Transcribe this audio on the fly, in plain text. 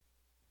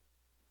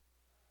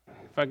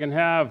If I can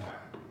have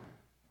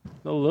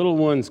the little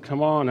ones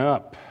come on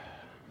up.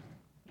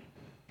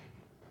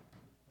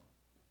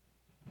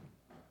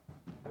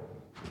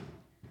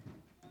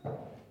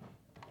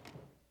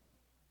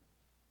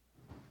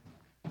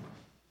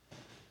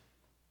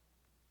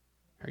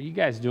 How are you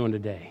guys doing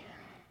today?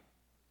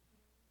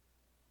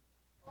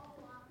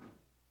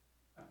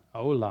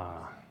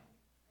 Hola.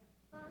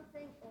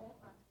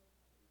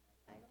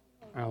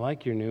 I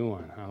like your new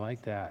one. I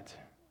like that.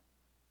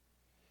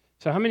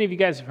 So how many of you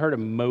guys have heard of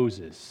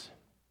Moses?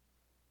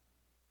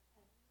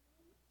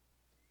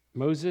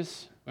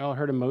 Moses? We all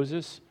heard of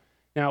Moses?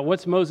 Now,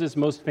 what's Moses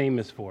most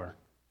famous for?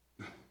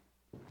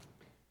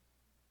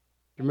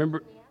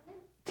 Remember?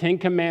 10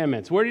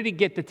 Commandments. Where did he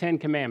get the 10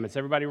 Commandments?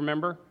 Everybody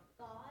remember?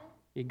 God.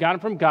 He got them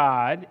from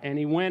God, and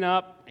he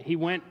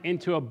went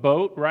into a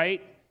boat,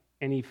 right?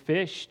 And he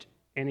fished,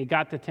 and he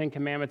got the 10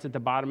 Commandments at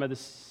the bottom of the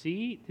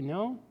sea.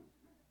 No?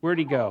 Where'd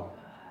he go?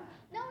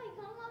 No, he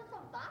got them on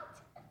the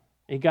mountain.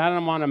 He got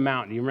them on a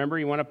mountain. You remember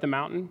he went up the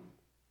mountain?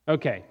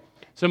 Okay.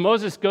 So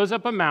Moses goes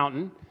up a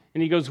mountain,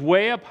 and he goes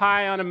way up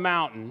high on a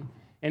mountain,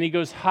 and he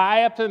goes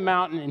high up to the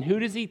mountain, and who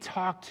does he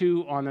talk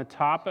to on the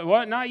top?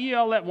 Well, not you.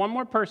 I'll let one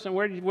more person.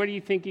 Where do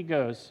you think he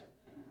goes?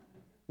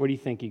 Where do you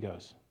think he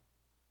goes?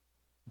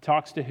 He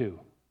talks to who?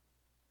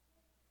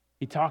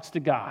 He talks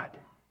to God.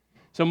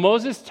 So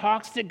Moses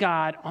talks to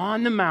God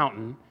on the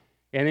mountain,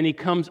 and then he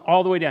comes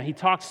all the way down. He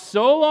talks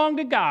so long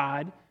to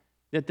God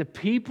that the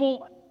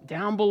people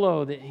down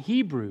below, the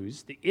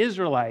Hebrews, the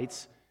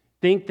Israelites,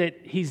 think that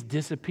he's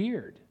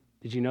disappeared.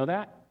 Did you know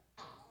that?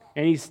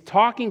 And he's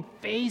talking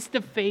face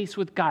to face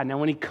with God. Now,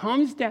 when he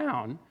comes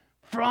down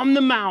from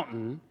the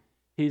mountain,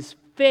 his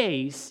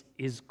face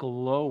is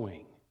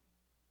glowing.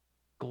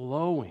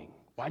 Glowing.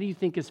 Why do you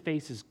think his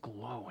face is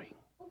glowing?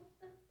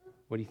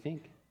 What do you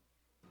think?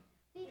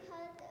 Because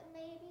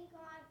maybe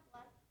God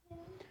blessed him.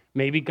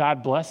 Maybe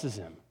God blesses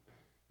him.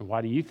 And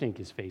why do you think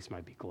his face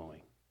might be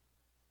glowing?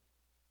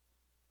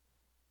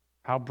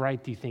 How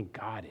bright do you think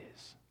God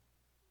is?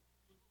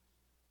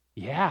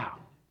 Yeah,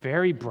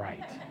 very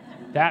bright.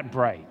 That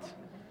bright.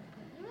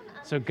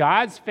 So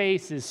God's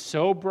face is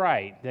so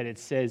bright that it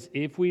says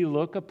if we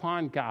look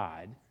upon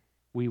God,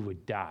 we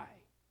would die.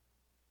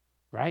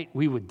 Right?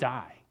 We would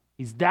die.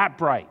 He's that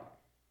bright.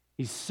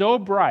 He's so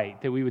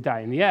bright that we would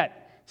die. And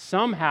yet,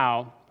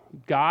 somehow,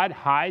 God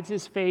hides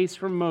his face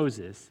from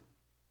Moses.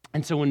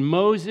 And so when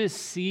Moses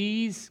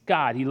sees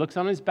God, he looks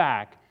on his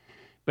back,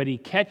 but he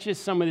catches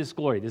some of this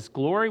glory. This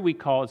glory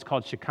it's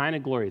called Shekinah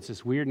glory. It's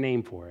this weird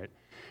name for it.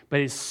 But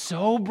it's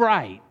so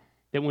bright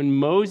that when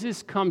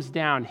Moses comes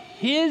down,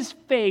 his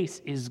face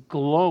is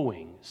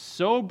glowing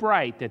so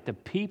bright that the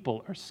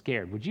people are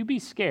scared. Would you be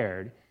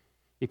scared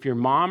if your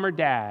mom or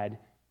dad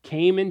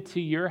came into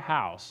your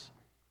house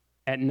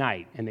at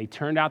night and they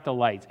turned out the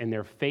lights and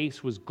their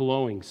face was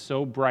glowing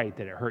so bright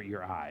that it hurt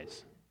your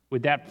eyes?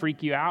 Would that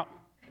freak you out?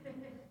 It'd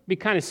be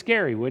kind of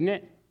scary, wouldn't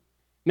it?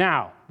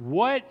 Now,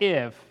 what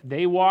if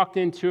they walked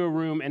into a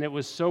room and it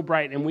was so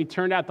bright and we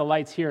turned out the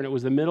lights here and it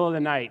was the middle of the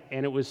night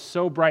and it was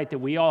so bright that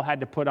we all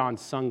had to put on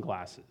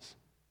sunglasses?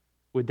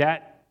 Would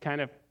that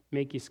kind of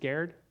make you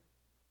scared?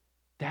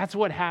 That's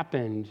what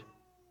happened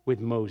with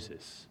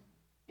Moses.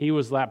 He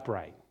was that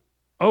bright.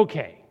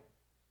 Okay,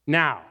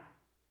 now,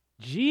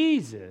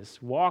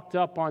 Jesus walked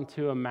up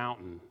onto a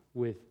mountain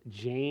with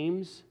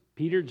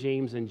Peter,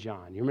 James, and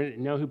John. You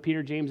know who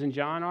Peter, James, and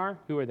John are?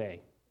 Who are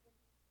they?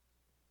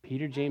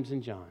 Peter, James,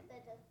 and John.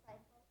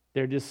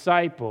 They're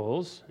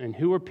disciples. And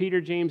who are Peter,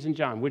 James, and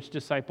John? Which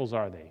disciples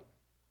are they?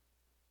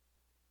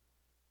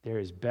 They're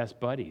his best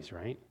buddies,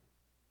 right?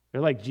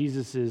 They're like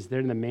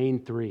they're the main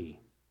three.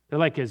 They're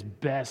like his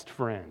best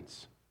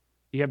friends.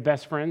 You have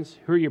best friends?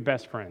 Who are your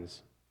best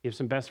friends? You have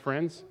some best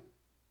friends?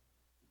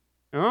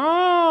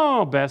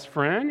 Oh, best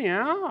friend,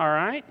 yeah, all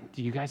right.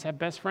 Do you guys have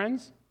best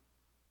friends?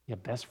 You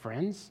have best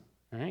friends?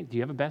 All right. Do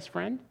you have a best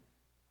friend?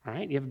 All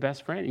right, you have a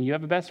best friend. And you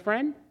have a best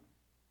friend?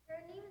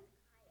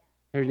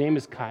 Her name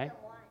is Kaya.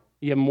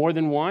 You have more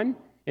than one?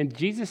 And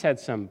Jesus had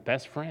some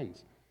best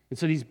friends. And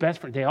so these best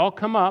friends, they all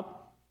come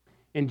up,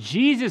 and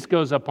Jesus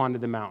goes up onto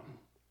the mountain.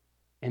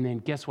 And then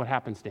guess what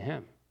happens to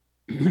him?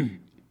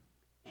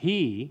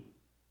 He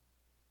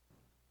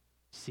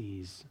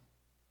sees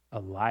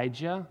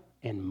Elijah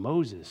and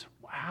Moses.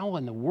 How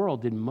in the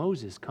world did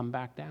Moses come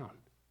back down?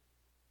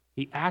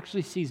 He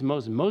actually sees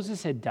Moses.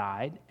 Moses had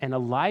died, and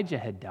Elijah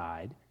had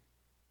died,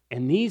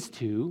 and these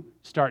two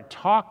start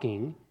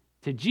talking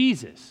to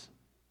Jesus.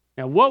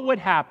 Now, what would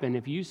happen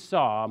if you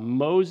saw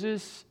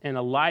Moses and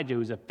Elijah,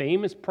 who's a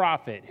famous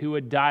prophet who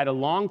had died a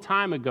long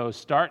time ago,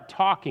 start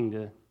talking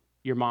to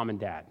your mom and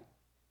dad?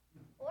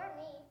 Or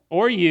me.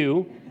 Or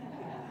you.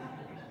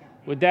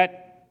 Would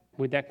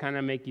that kind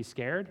of make you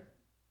scared?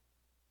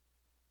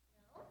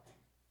 No.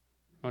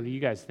 What do you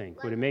guys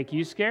think? Would it make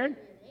you scared?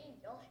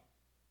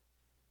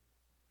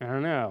 I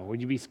don't know. Would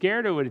you be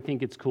scared or would you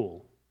think it's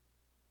cool?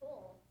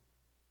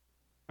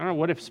 I don't know,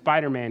 what if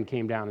Spider-Man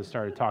came down and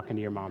started talking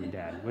to your mom and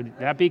dad? Would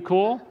that be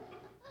cool?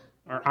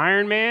 Or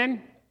Iron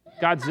Man?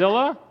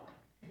 Godzilla?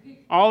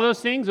 All those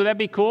things, would that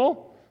be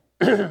cool?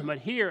 But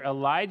here,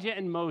 Elijah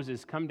and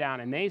Moses come down,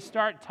 and they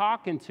start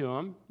talking to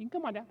him. You can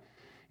come on down.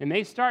 And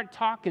they start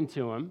talking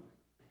to him.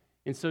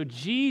 And so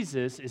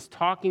Jesus is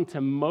talking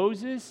to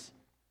Moses,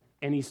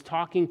 and he's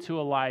talking to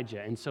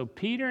Elijah. And so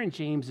Peter and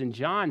James and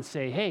John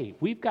say, hey,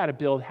 we've got to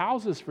build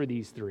houses for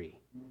these three.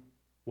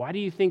 Why do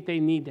you think they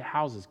need the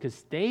houses?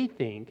 Because they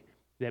think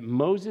that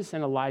Moses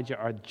and Elijah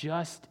are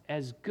just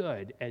as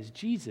good as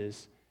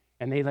Jesus,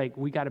 and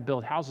we got to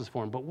build houses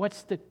for them. But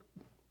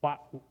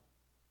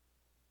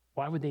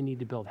why would they need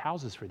to build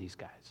houses for these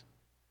guys?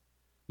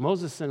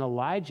 Moses and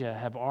Elijah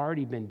have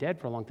already been dead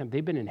for a long time.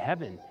 They've been in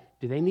heaven.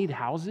 Do they need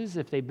houses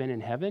if they've been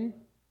in heaven?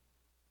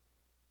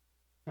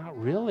 Not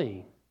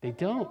really. They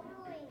don't.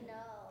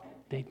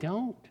 They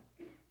don't.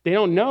 They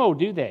don't know,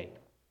 do they?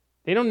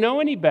 They don't know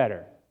any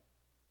better.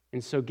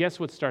 And so guess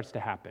what starts to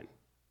happen?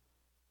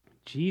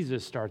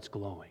 Jesus starts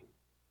glowing.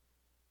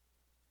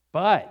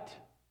 But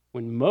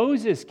when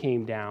Moses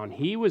came down,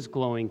 he was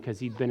glowing because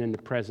he'd been in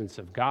the presence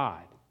of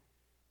God.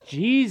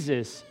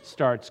 Jesus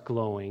starts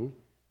glowing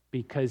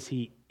because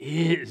he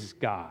is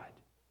God.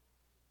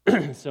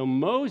 So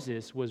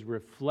Moses was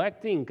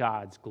reflecting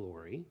God's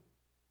glory,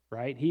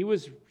 right? He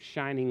was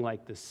shining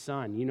like the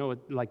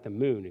sun, like the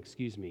moon,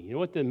 excuse me. You know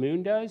what the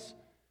moon does?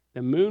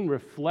 The moon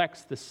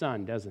reflects the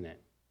sun, doesn't it?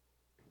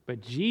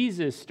 But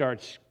Jesus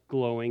starts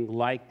glowing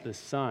like the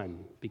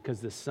sun because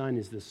the sun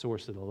is the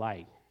source of the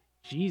light.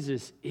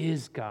 Jesus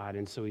is God,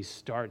 and so he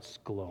starts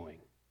glowing.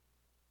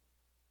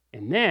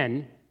 And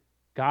then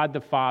God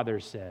the Father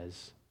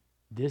says,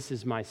 this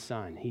is my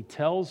son. He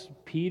tells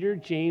Peter,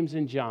 James,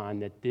 and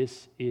John that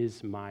this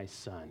is my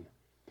son.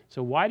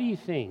 So why do you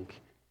think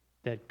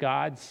that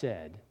God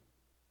said,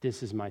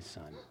 this is my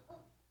son?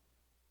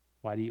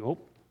 I'm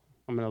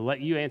going to let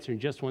you answer in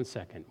just 1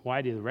 second.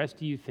 Why do the rest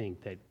of you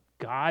think that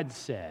God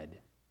said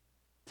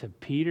to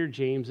Peter,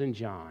 James, and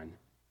John,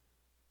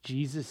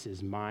 Jesus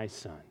is my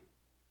son?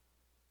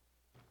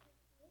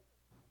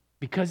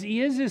 Because he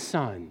is his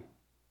son.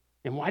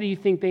 And why do you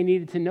think they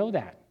needed to know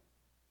that?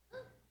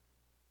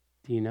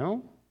 Do you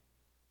know?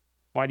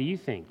 Why do you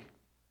think?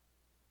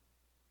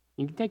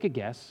 You can take a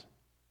guess.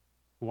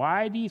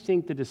 Why do you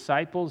think the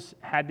disciples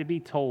had to be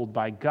told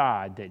by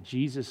God that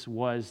Jesus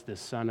was the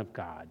Son of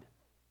God?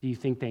 Do you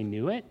think they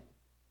knew it?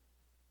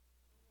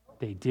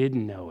 They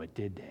didn't know it,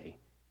 did they?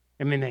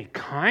 I mean, they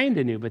kind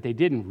of knew, but they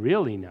didn't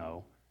really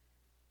know.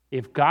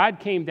 If God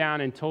came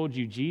down and told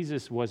you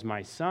Jesus was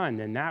my son,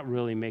 then that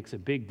really makes a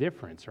big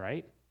difference,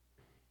 right?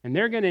 And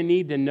they're going to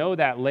need to know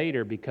that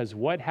later, because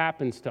what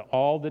happens to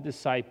all the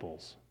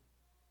disciples?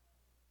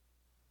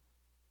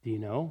 Do you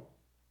know?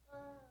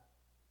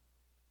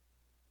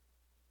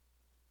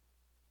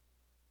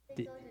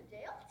 They go to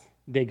jail?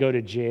 They go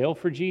to jail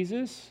for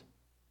Jesus,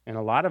 and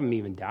a lot of them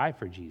even die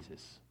for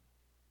Jesus.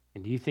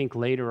 And do you think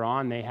later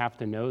on they have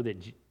to know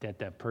that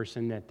the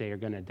person that they are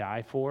going to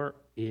die for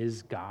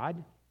is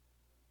God?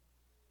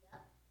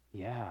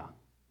 Yeah.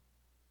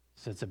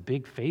 So it's a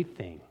big faith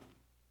thing.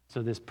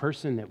 So this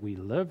person that we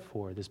live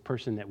for, this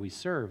person that we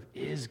serve,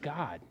 is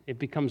God. It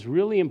becomes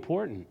really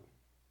important.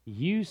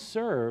 You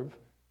serve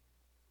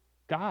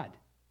God.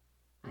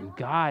 And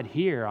God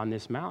here on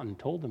this mountain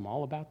told them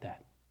all about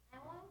that. I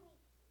want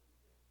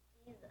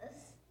to meet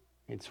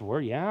Jesus.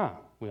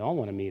 We all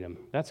want to meet him.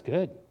 That's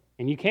good.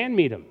 And you can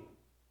meet him,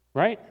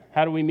 right?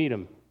 How do we meet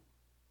him?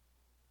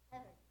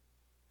 Heaven.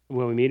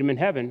 Well, we meet him in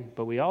heaven,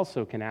 but we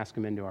also can ask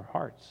him into our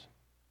hearts,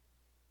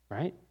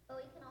 right? But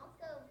we can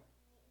also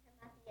meet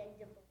him at the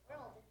end of the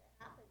world if it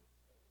happens.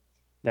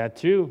 That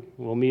too.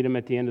 We'll meet him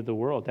at the end of the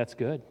world. That's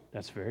good.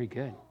 That's very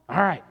good.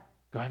 All right.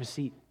 Go have a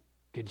seat.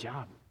 Good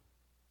job.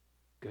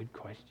 Good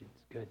questions.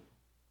 Good.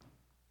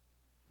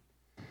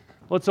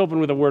 Let's open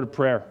with a word of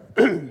prayer.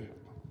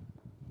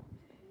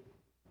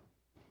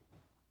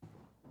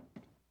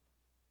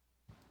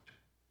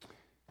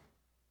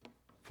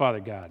 Father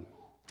God,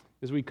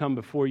 as we come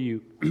before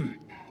you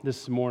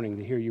this morning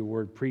to hear your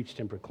word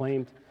preached and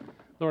proclaimed,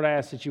 Lord, I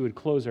ask that you would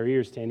close our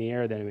ears to any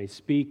error that it may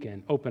speak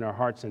and open our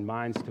hearts and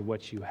minds to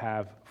what you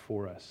have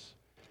for us.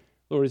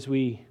 Lord, as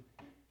we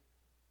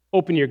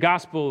open your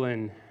gospel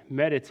and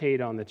meditate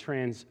on the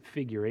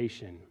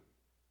transfiguration,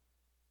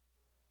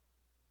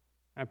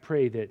 I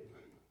pray that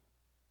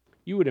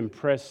you would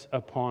impress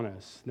upon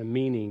us the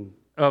meaning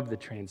of the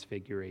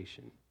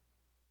transfiguration,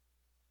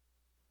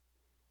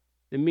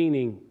 the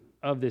meaning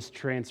of this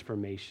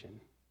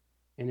transformation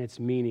and its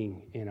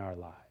meaning in our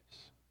lives.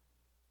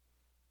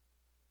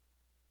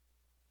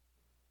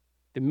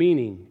 The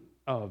meaning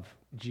of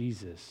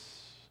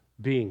Jesus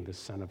being the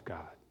Son of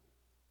God.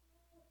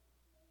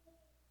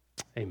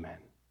 Amen.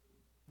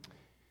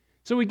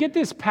 So we get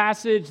this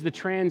passage, the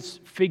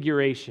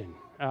transfiguration.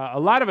 A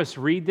lot of us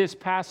read this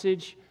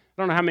passage.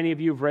 I don't know how many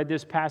of you have read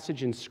this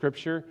passage in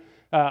Scripture.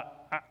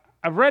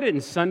 I've read it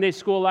in Sunday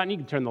school a lot, and you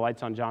can turn the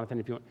lights on,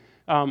 Jonathan, if you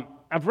want.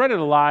 I've read it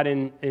a lot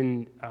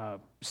in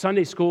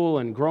Sunday school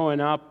and growing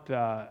up.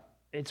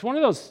 It's one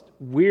of those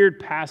weird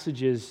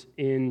passages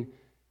in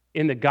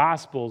the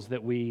Gospels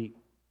that we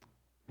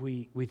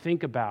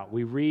think about.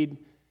 We read,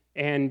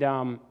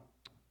 and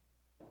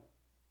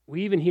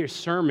we even hear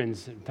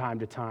sermons from time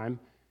to time,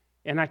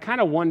 and I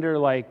kind of wonder,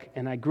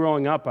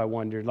 growing up, I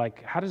wondered,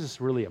 how does this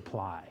really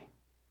apply,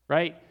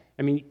 right?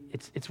 I mean,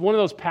 it's one of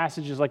those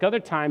passages, like other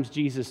times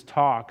Jesus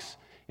talks,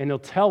 and he'll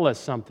tell us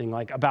something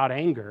like about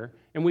anger,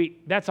 and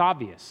that's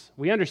obvious.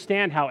 We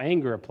understand how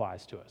anger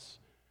applies to us.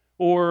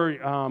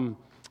 Or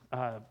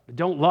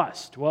don't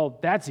lust. Well,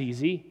 that's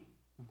easy.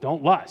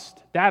 Don't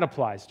lust. That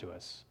applies to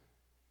us.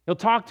 He'll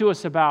talk to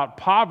us about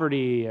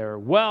poverty or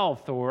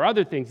wealth or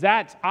other things.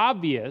 That's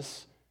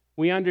obvious.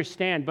 We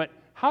understand. But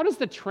how does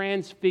the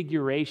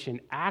transfiguration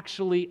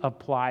actually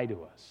apply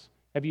to us?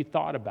 Have you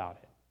thought about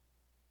it?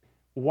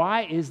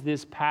 Why is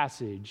this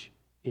passage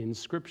in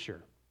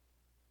Scripture?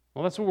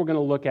 Well, that's what we're going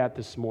to look at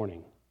this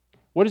morning.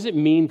 What does it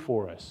mean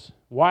for us?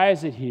 Why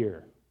is it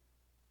here?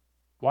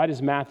 Why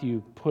does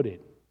Matthew put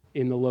it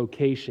in the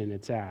location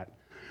it's at?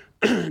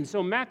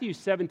 So Matthew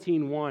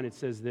 17:1, it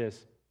says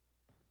this.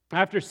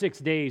 After 6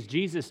 days,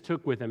 Jesus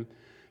took with him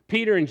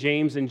Peter and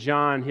James and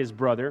John, his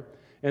brother,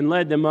 and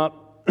led them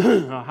up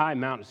a high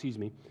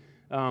mountain,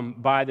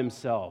 by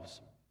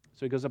themselves.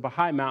 So he goes up a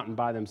high mountain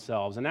by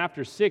themselves. And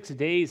after 6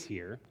 days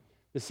here,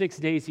 the 6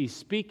 days he's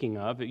speaking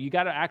of, you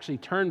got to actually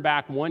turn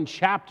back one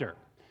chapter.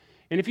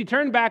 And if you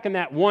turn back in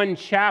that one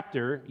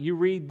chapter, you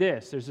read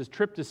this. There's this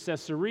trip to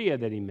Caesarea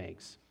that he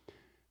makes.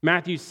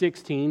 Matthew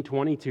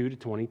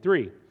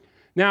 16:22-23.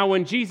 Now,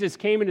 when Jesus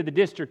came into the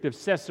district of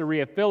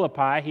Caesarea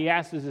Philippi, he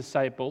asked his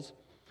disciples,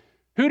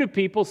 "Who do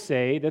people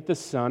say that the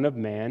Son of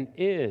Man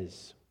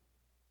is?"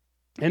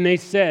 And they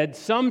said,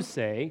 "Some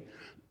say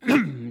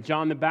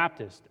John the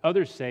Baptist,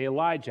 others say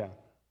Elijah,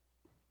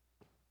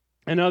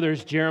 and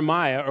others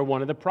Jeremiah or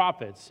one of the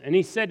prophets." And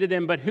he said to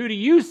them, "But who do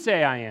you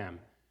say I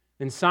am?"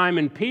 And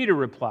Simon Peter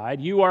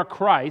replied, "You are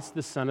Christ,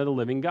 the Son of the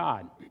living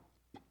God."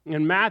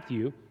 In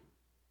Matthew,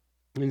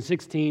 in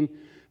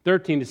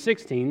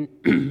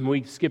 13-16,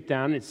 we skip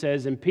down, it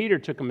says, "And Peter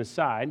took him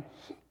aside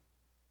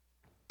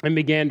and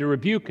began to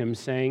rebuke him,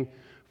 saying,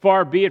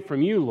 'Far be it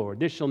from you, Lord,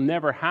 this shall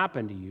never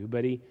happen to you.'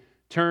 But he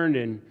turned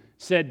and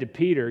said to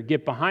Peter,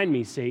 'Get behind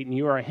me, Satan,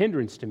 you are a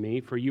hindrance to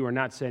me, for you are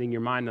not setting your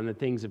mind on the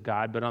things of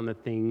God, but on the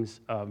things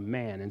of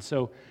man.'" And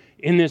so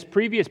in this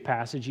previous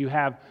passage, you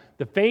have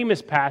the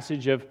famous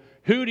passage of,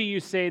 "Who do you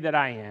say that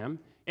I am?"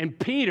 And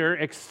Peter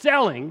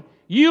excelling,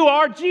 "You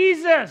are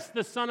Jesus,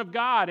 the Son of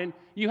God." And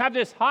you have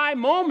this high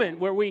moment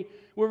where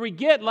we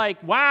get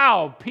like,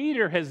 wow,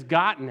 Peter has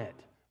gotten it.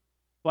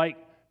 Like,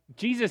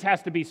 Jesus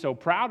has to be so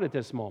proud at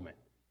this moment.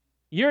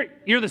 You're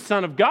the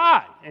Son of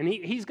God. And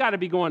he's got to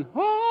be going,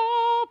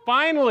 oh,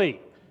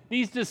 finally.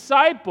 These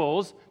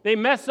disciples, they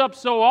mess up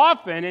so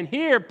often. And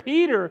here,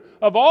 Peter,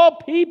 of all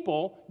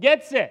people,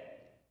 gets it.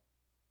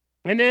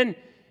 And then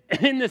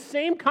in the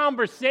same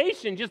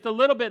conversation, just a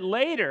little bit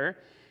later,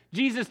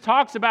 Jesus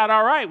talks about,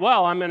 all right,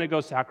 well, I'm going to go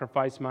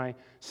sacrifice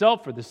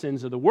myself for the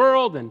sins of the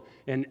world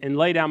and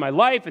lay down my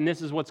life, and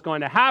this is what's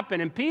going to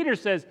happen. And Peter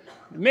says,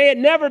 "May it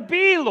never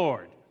be,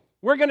 Lord.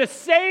 We're going to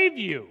save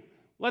you.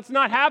 Let's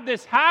not have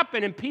this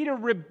happen." And Peter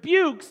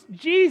rebukes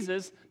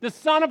Jesus, the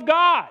Son of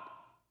God.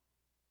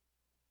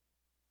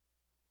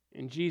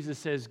 And Jesus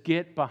says,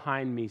 "Get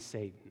behind me,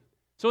 Satan."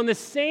 So in the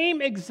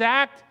same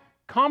exact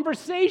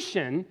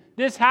conversation,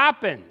 this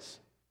happens,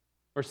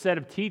 or set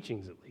of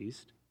teachings at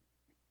least.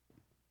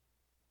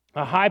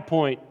 A high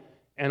point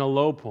and a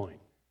low point.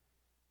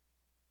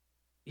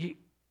 You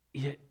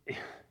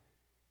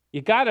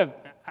gotta,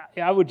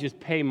 I would just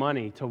pay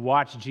money to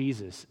watch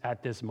Jesus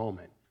at this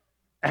moment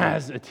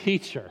as a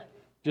teacher,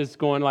 just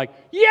going like,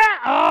 yeah,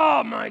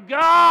 oh my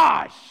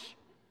gosh,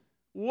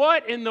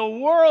 what in the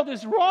world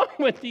is wrong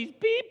with these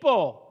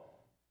people?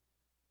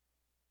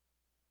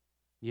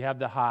 You have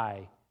the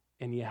high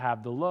and you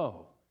have the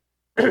low.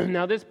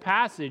 Now this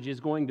passage is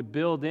going to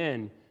build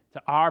in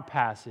to our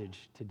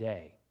passage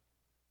today.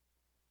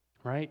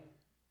 Right?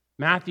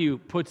 Matthew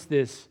puts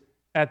this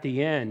at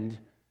the end.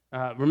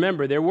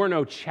 Remember, there were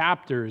no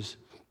chapters,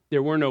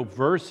 there were no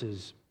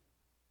verses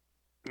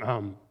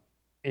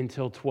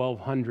until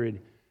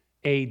 1200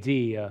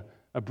 A.D. A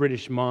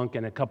British monk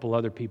and a couple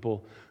other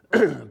people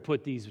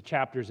put these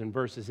chapters and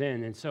verses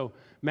in. And so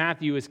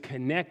Matthew is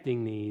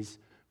connecting these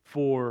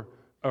for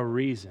a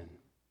reason.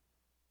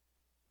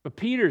 But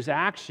Peter's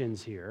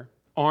actions here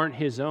aren't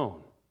his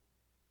own.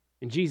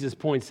 And Jesus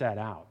points that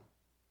out.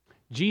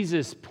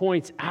 Jesus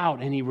points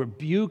out and he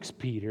rebukes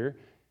Peter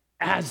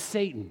as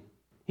Satan.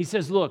 He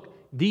says, look,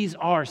 these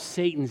are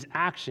Satan's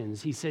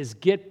actions. He says,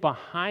 "Get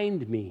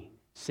behind me,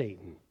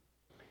 Satan."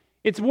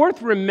 It's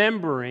worth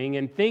remembering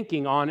and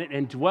thinking on it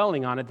and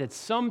dwelling on it that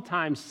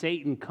sometimes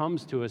Satan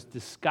comes to us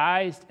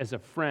disguised as a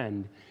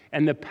friend,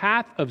 and the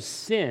path of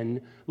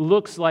sin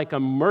looks like a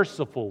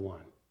merciful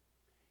one.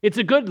 It's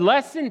a good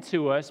lesson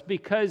to us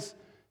because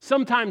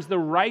sometimes the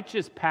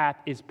righteous path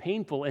is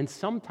painful and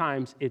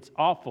sometimes it's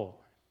awful.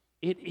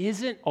 It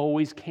isn't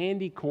always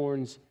candy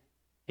corns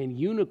and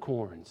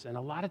unicorns. And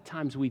a lot of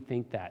times we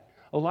think that.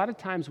 A lot of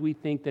times we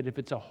think that if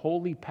it's a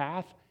holy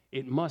path,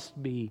 it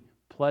must be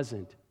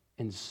pleasant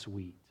and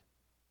sweet.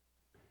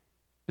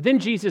 But then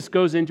Jesus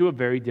goes into a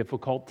very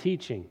difficult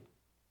teaching.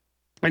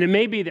 And it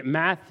may be that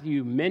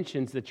Matthew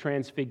mentions the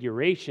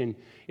transfiguration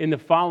in the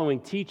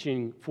following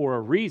teaching for a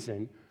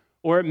reason,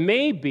 or it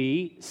may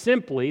be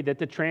simply that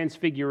the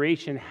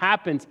transfiguration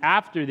happens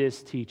after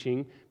this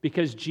teaching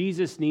because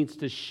Jesus needs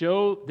to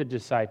show the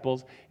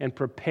disciples and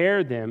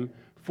prepare them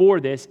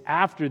for this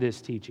after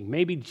this teaching.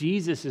 Maybe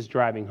Jesus is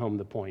driving home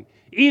the point.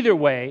 Either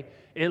way,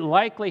 it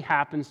likely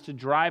happens to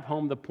drive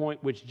home the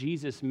point which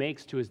Jesus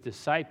makes to his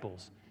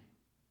disciples.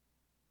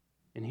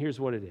 And here's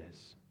what it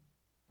is.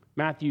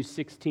 Matthew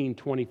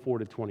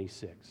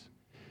 16:24-26.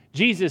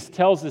 Jesus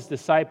tells his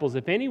disciples,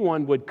 if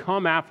anyone would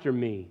come after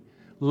me,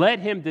 let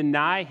him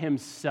deny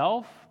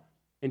himself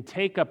and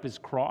take up his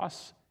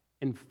cross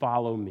and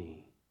follow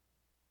me.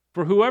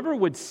 For whoever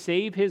would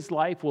save his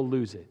life will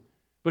lose it,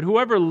 but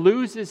whoever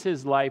loses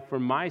his life for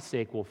my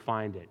sake will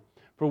find it.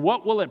 For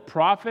what will it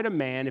profit a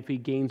man if he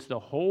gains the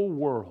whole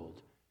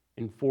world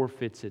and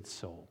forfeits its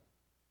soul?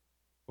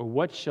 Or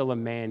what shall a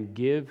man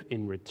give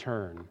in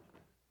return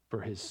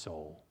for his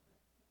soul?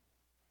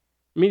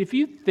 I mean, if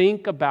you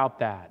think about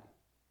that,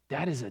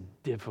 that is a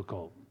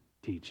difficult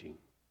teaching.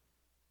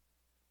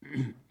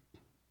 And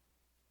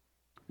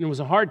it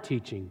was a hard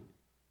teaching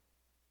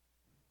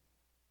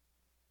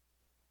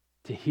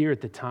to hear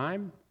at the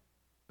time,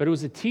 but it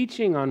was a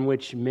teaching on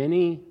which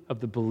many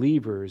of the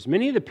believers,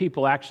 many of the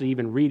people actually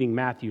even reading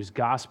Matthew's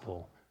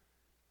gospel,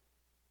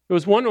 it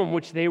was one on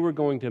which they were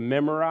going to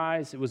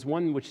memorize. It was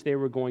one which they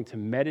were going to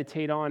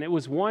meditate on. It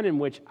was one in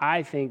which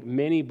I think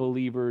many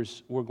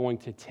believers were going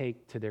to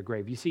take to their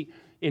grave. You see,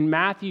 in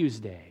Matthew's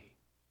day,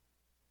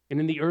 and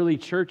in the early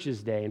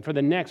church's day, and for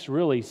the next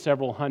really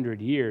several hundred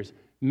years,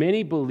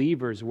 many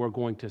believers were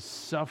going to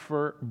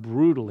suffer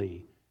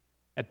brutally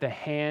at the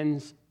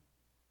hands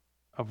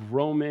of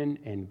Roman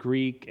and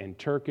Greek and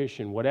Turkish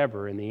and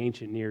whatever in the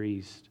ancient Near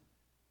East.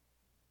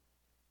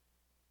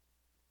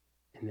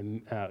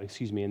 In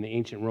the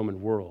ancient Roman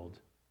world,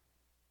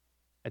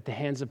 at the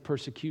hands of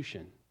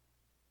persecution.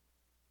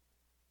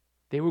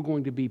 They were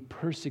going to be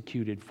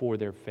persecuted for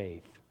their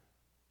faith.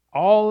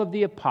 All of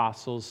the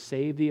apostles,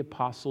 save the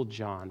apostle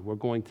John, were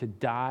going to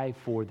die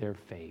for their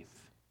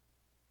faith.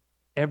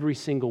 Every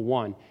single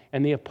one.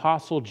 And the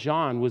apostle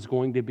John was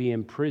going to be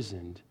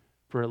imprisoned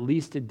for at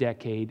least a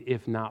decade,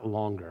 if not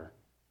longer,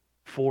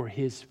 for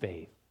his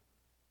faith.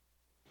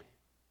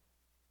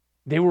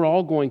 They were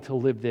all going to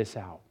live this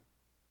out.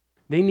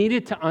 They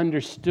needed to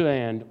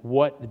understand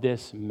what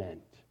this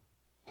meant.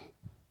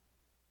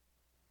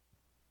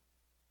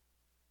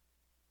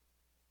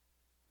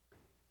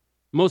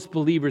 Most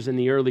believers in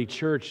the early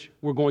church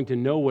were going to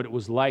know what it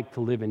was like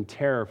to live in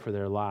terror for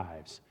their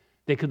lives.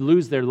 They could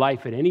lose their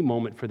life at any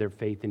moment for their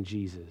faith in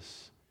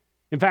Jesus.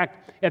 In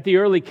fact, at the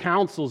early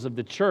councils of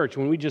the church,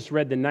 when we just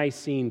read the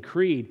Nicene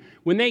Creed,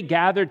 when they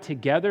gathered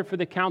together for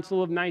the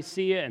Council of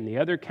Nicaea and the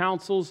other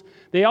councils,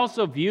 they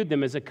also viewed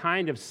them as a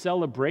kind of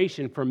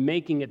celebration for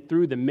making it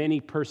through the many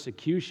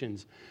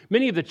persecutions.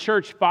 Many of the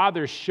church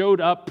fathers showed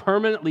up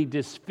permanently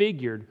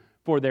disfigured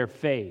for their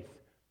faith.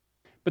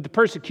 But the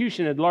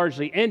persecution had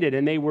largely ended,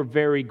 and they were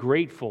very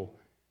grateful.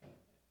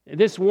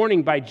 This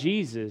warning by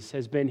Jesus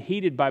has been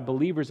heeded by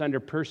believers under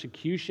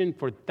persecution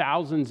for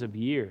thousands of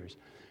years.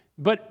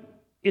 But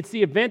it's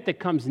the event that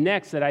comes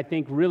next that I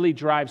think really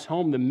drives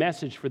home the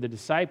message for the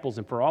disciples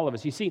and for all of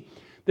us. You see,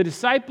 the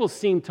disciples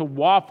seem to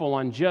waffle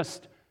on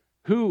just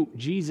who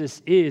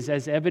Jesus is,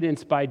 as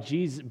evidenced by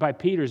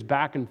Peter's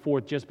back and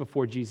forth just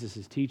before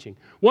Jesus' teaching.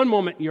 One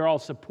moment, you're all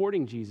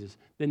supporting Jesus.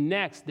 The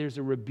next, there's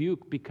a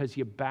rebuke because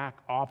you back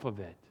off of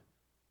it.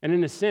 And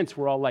in a sense,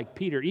 we're all like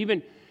Peter.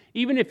 Even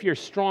if you're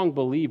strong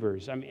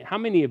believers, I mean, how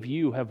many of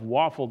you have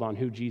waffled on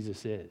who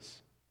Jesus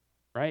is,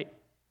 right?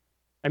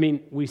 I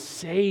mean, we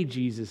say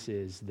Jesus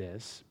is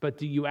this, but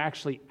do you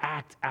actually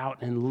act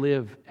out and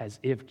live as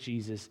if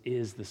Jesus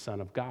is the Son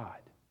of God,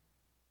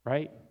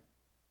 right?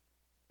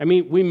 I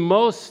mean, we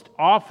most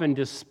often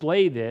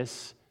display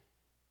this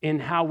in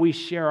how we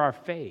share our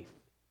faith.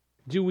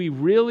 Do we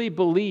really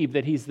believe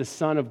that he's the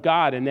Son of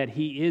God and that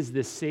he is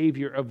the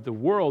Savior of the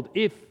world?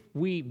 If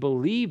we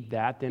believe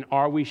that, then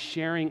are we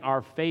sharing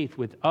our faith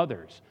with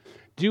others?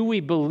 Do we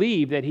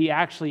believe that he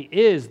actually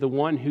is the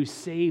one who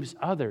saves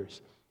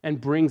others and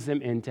brings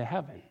them into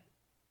heaven?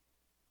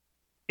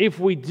 If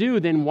we do,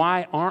 then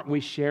why aren't we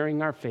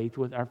sharing our faith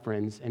with our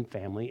friends and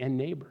family and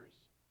neighbors?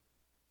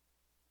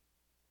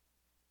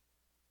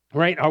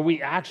 Right? Are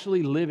we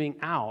actually living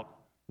out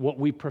what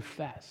we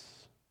profess?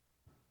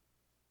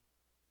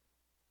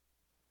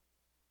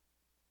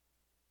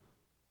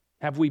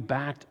 Have we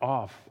backed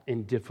off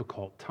in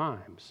difficult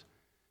times?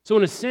 So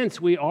in a sense,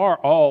 we are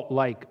all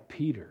like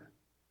Peter.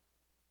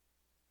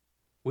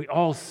 We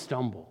all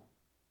stumble.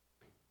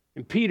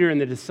 And Peter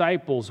and the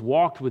disciples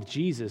walked with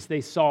Jesus.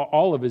 They saw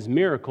all of his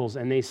miracles,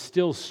 and they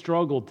still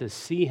struggled to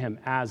see him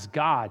as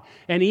God.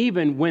 And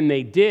even when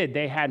they did,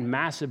 they had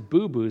massive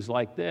boo-boos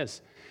like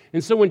this.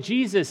 And so when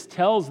Jesus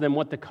tells them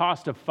what the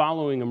cost of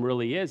following him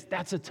really is,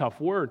 that's a tough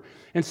word.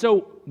 And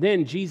so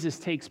then Jesus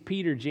takes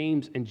Peter,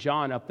 James, and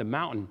John up the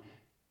mountain.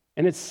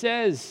 And it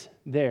says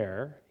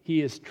there,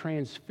 he is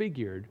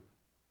transfigured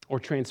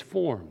or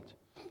transformed.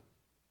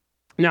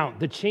 Now,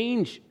 the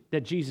change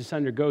that Jesus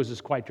undergoes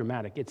is quite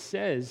dramatic. It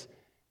says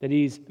that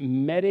he's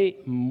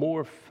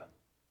metamorphothe,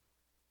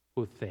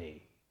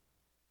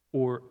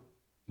 or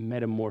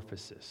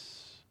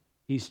metamorphosis.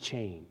 He's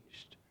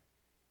changed.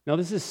 Now,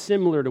 this is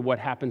similar to what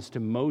happens to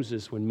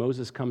Moses when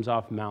Moses comes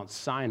off Mount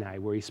Sinai,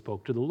 where he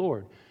spoke to the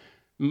Lord.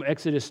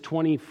 Exodus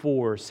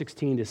 24,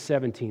 16 to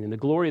 17, and the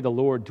glory of the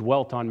Lord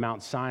dwelt on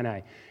Mount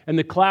Sinai, and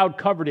the cloud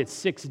covered it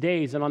 6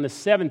 days, and on the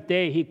seventh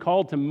day he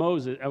called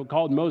Moses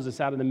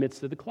out of the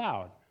midst of the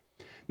cloud.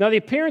 Now the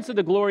appearance of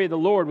the glory of the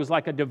Lord was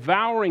like a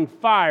devouring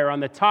fire on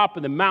the top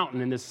of the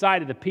mountain in the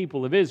sight of the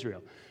people of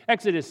Israel.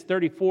 Exodus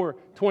 34,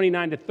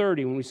 29 to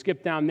 30, when we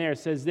skip down there,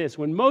 says this: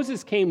 When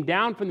Moses came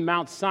down from the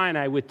Mount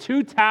Sinai with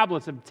 2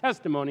 tablets of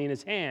testimony in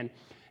his hand,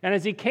 and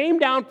as he came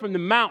down from the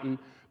mountain,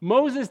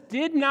 Moses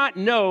did not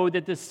know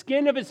that the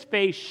skin of his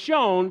face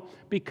shone,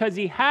 because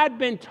he had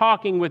been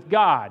talking with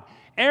God.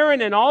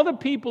 Aaron and all the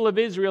people of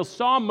Israel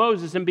saw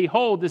Moses, and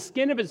behold, the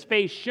skin of his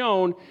face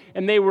shone,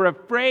 and they were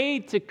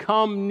afraid to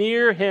come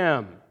near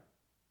him.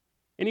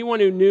 Anyone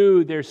who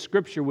knew their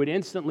scripture would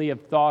instantly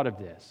have thought of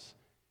this.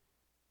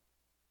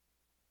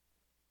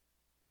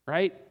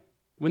 Right?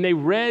 When they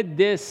read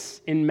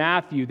this in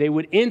Matthew, they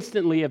would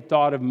instantly have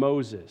thought of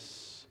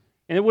Moses.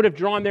 And it would have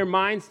drawn their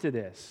minds to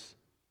this.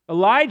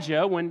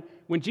 Elijah, when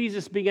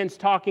Jesus begins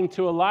talking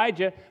to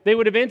Elijah, they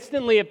would have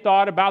instantly have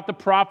thought about the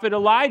prophet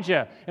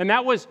Elijah. And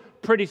that was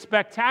pretty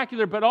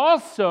spectacular. But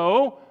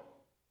also,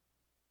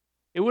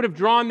 it would have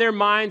drawn their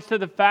minds to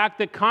the fact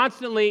that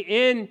constantly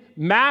in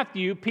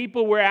Matthew,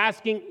 people were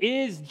asking,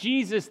 is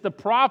Jesus the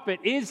prophet?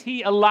 Is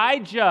he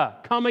Elijah?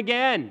 Come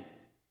again.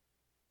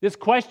 This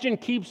question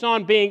keeps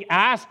on being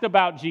asked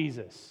about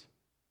Jesus.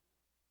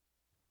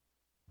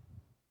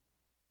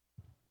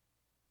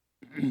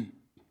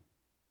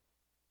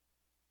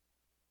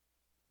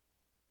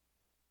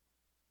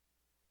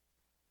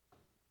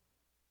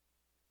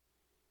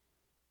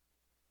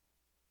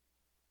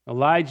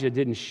 Elijah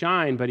didn't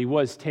shine, but he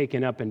was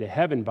taken up into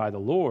heaven by the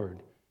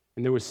Lord.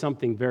 And there was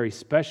something very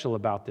special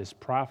about this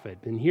prophet.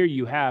 And here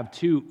you have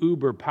 2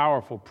 uber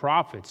powerful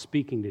prophets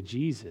speaking to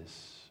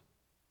Jesus.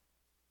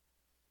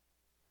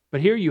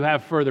 But here you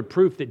have further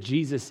proof that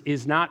Jesus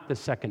is not the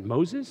second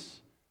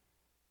Moses,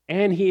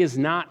 and he is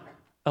not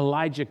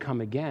Elijah come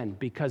again,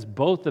 because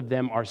both of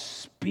them are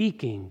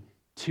speaking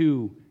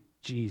to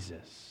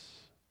Jesus.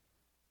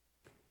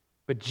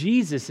 But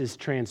Jesus is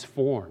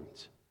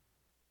transformed.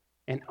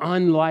 And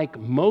unlike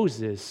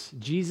Moses,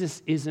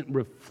 Jesus isn't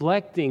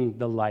reflecting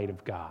the light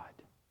of God.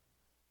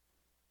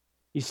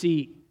 You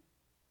see,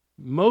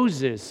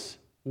 Moses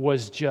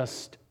was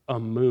just a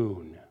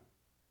moon.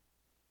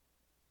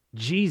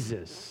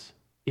 Jesus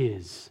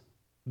is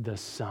the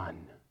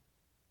sun.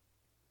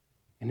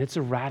 And it's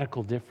a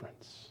radical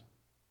difference.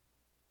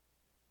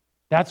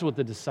 That's what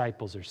the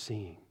disciples are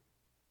seeing.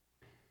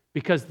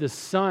 Because the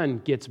sun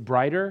gets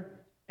brighter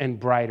and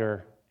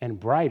brighter and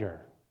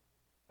brighter.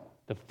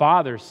 The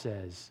Father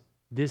says,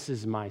 "This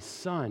is my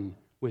Son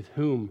with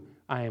whom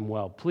I am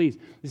well pleased."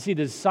 You see,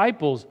 the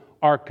disciples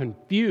are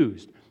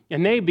confused.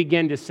 And they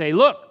begin to say,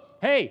 look,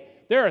 hey,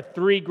 there are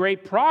 3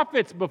 great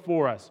prophets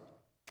before us.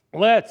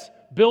 Let's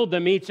build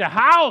them each a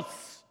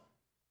house.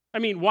 I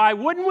mean, why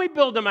wouldn't we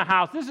build them a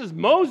house? This is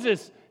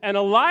Moses and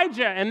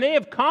Elijah, and they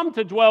have come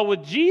to dwell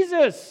with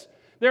Jesus.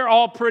 They're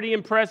all pretty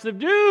impressive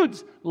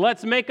dudes.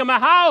 Let's make them a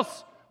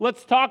house.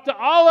 Let's talk to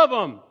all of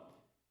them.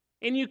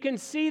 And you can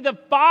see the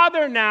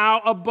Father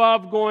now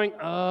above going,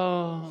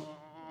 oh.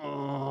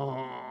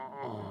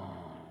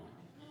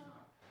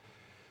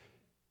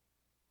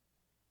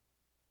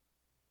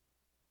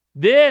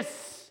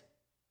 This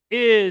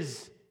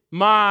is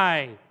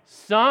my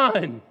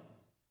Son.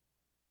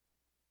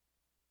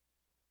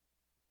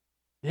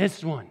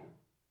 This one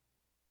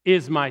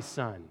is my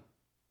Son.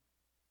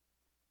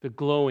 The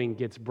glowing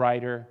gets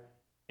brighter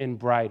and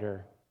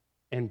brighter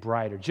and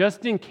brighter.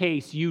 Just in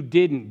case you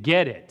didn't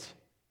get it,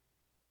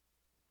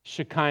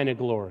 Shekinah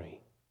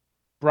glory,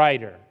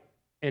 brighter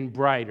and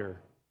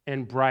brighter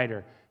and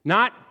brighter.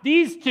 Not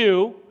these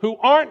 2 who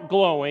aren't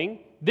glowing,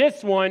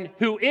 this one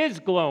who is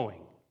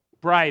glowing,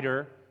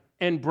 brighter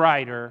and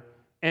brighter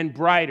and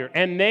brighter.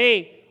 And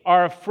they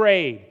are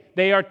afraid.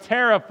 They are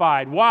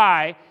terrified.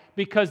 Why?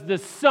 Because the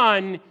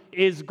sun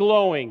is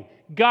glowing.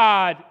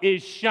 God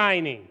is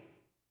shining.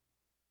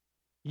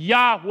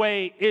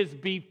 Yahweh is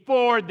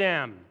before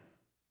them.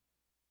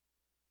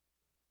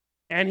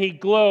 And he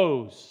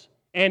glows.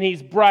 And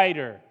he's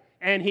brighter,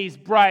 and he's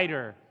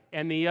brighter,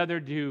 and the other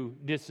 2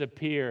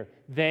 disappear.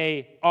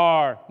 They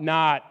are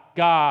not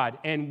God.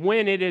 And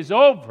when it is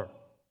over,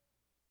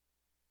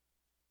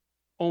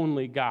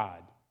 only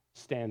God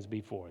stands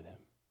before them.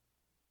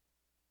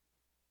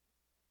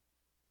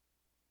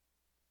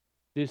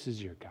 This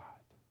is your God.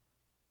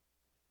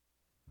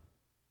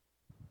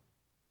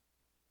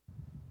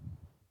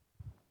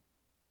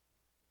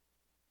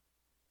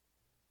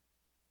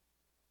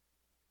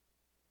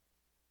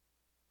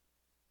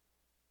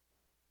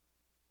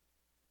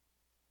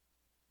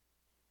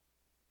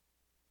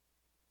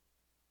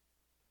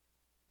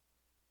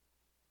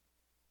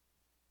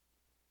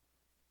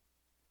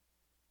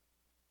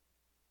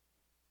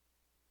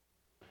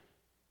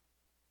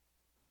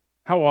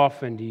 How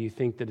often do you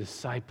think the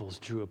disciples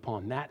drew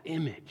upon that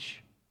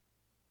image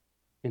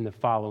in the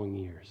following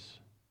years?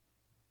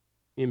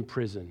 In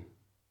prison,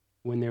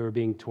 when they were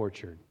being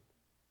tortured,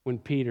 when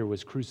Peter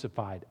was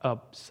crucified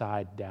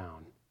upside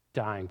down,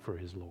 dying for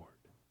his Lord.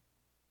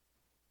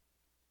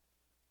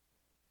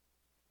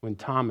 When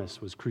Thomas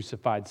was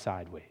crucified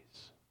sideways.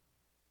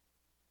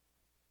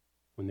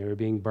 When they were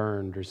being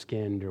burned or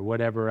skinned or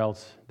whatever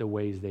else the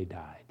ways they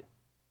died.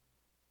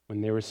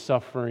 When they were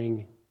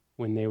suffering,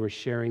 when they were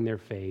sharing their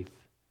faith,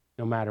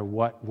 no matter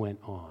what went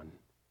on,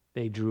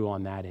 they drew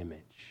on that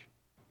image.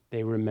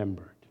 They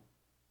remembered.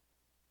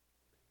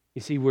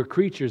 You see, we're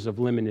creatures of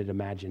limited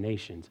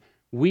imaginations.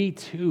 We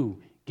too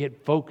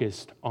get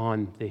focused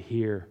on the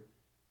here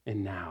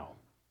and now.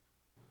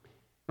 I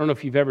don't know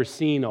if you've ever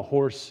seen a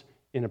horse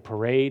in a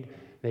parade.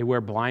 They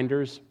wear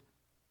blinders.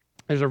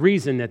 There's a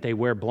reason that they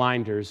wear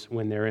blinders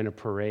when they're in a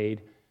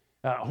parade.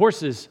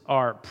 Horses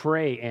are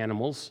prey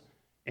animals,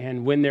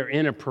 and when they're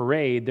in a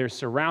parade, they're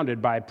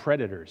surrounded by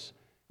predators.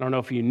 I don't know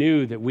if you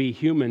knew that we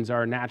humans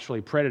are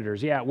naturally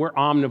predators. Yeah, we're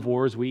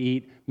omnivores. We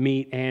eat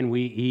meat and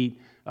we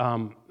eat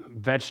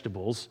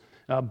vegetables.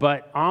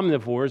 But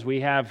omnivores,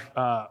 we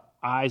have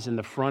eyes in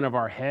the front of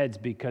our heads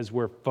because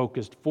we're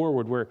focused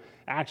forward. We're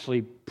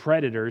actually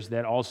predators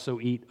that also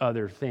eat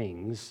other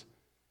things.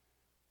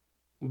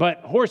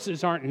 But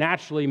horses aren't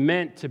naturally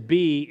meant to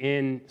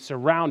be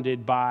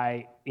surrounded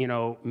by,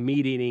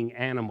 meat-eating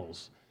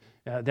animals.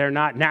 They're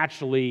not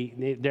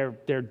naturally,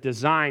 they're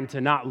designed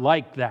to not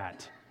like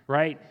that,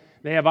 right?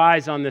 They have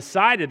eyes on the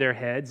side of their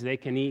heads. They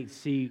can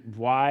see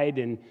wide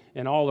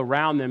and all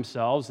around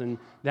themselves, and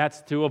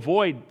that's to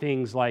avoid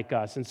things like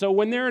us. And so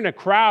when they're in a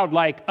crowd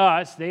like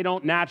us, they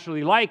don't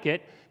naturally like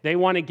it. They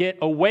want to get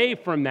away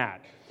from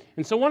that.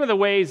 And so one of the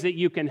ways that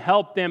you can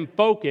help them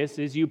focus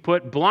is you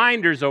put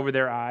blinders over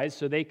their eyes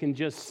so they can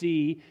just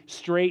see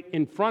straight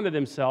in front of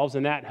themselves,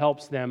 and that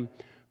helps them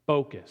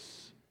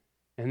focus.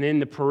 And in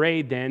the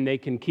parade, then, they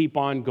can keep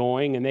on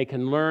going, and they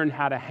can learn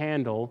how to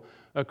handle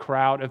a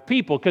crowd of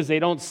people because they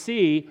don't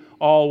see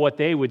all what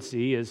they would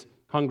see as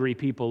hungry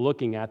people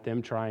looking at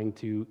them trying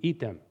to eat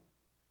them.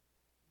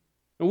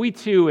 And we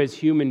too, as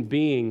human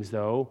beings,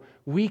 though,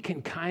 we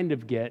can kind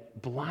of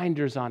get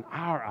blinders on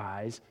our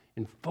eyes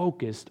and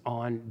focused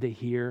on the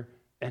here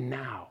and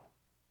now.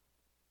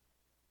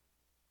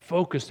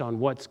 Focused on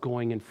what's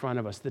going in front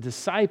of us. The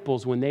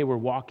disciples, when they were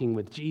walking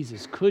with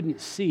Jesus, couldn't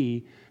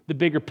see the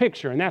bigger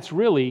picture, and that's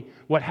really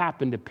what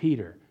happened to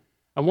Peter.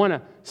 I want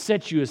to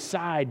set you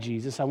aside,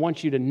 Jesus. I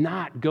want you to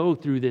not go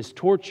through this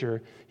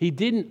torture. He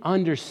didn't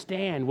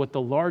understand what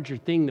the larger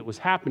thing that was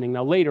happening.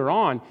 Now, later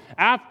on,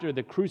 after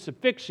the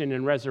crucifixion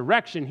and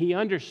resurrection, he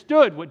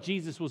understood what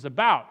Jesus was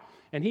about,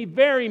 and he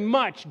very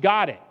much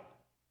got it,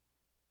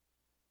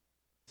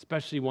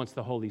 especially once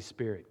the Holy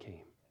Spirit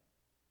came.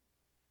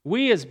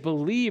 We as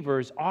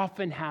believers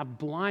often have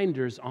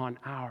blinders on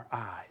our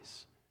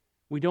eyes.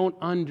 We don't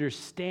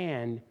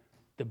understand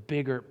the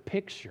bigger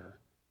picture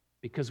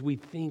because we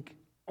think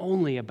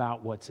only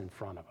about what's in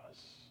front of us.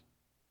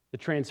 The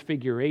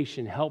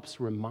Transfiguration helps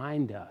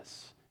remind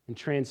us, and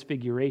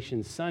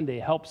Transfiguration Sunday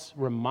helps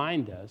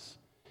remind us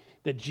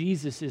that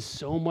Jesus is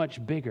so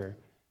much bigger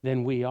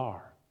than we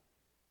are.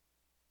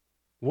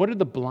 What are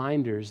the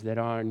blinders that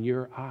are on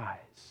your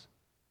eyes?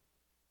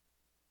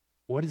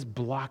 What is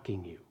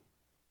blocking you?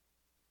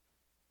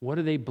 What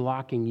are they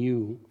blocking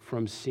you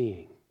from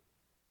seeing?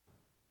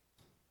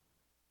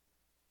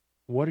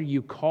 What are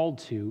you called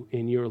to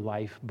in your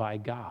life by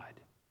God?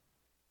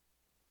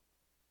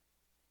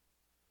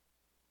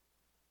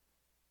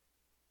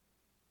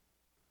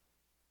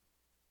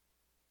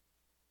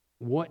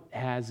 What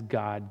has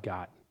God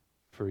got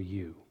for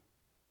you?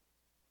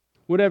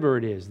 Whatever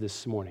it is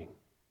this morning,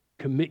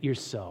 commit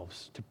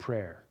yourselves to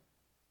prayer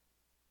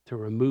to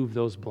remove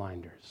those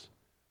blinders.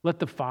 Let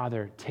the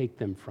Father take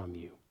them from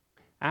you.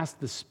 Ask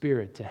the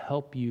Spirit to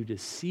help you to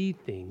see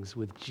things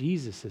with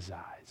Jesus'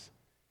 eyes.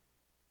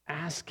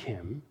 Ask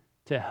Him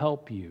to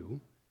help you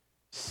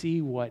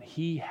see what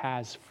He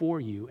has for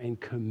you and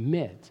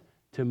commit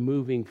to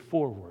moving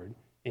forward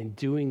and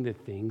doing the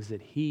things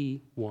that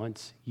He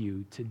wants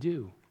you to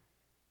do.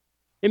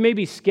 It may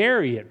be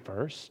scary at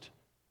first,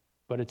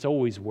 but it's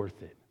always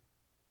worth it.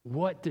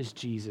 What does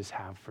Jesus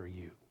have for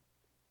you?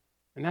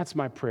 And that's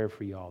my prayer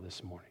for you all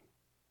this morning.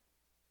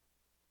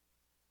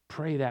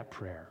 Pray that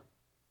prayer.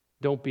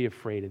 Don't be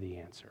afraid of the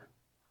answer.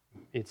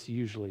 It's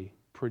usually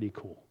pretty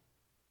cool.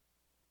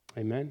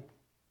 Amen.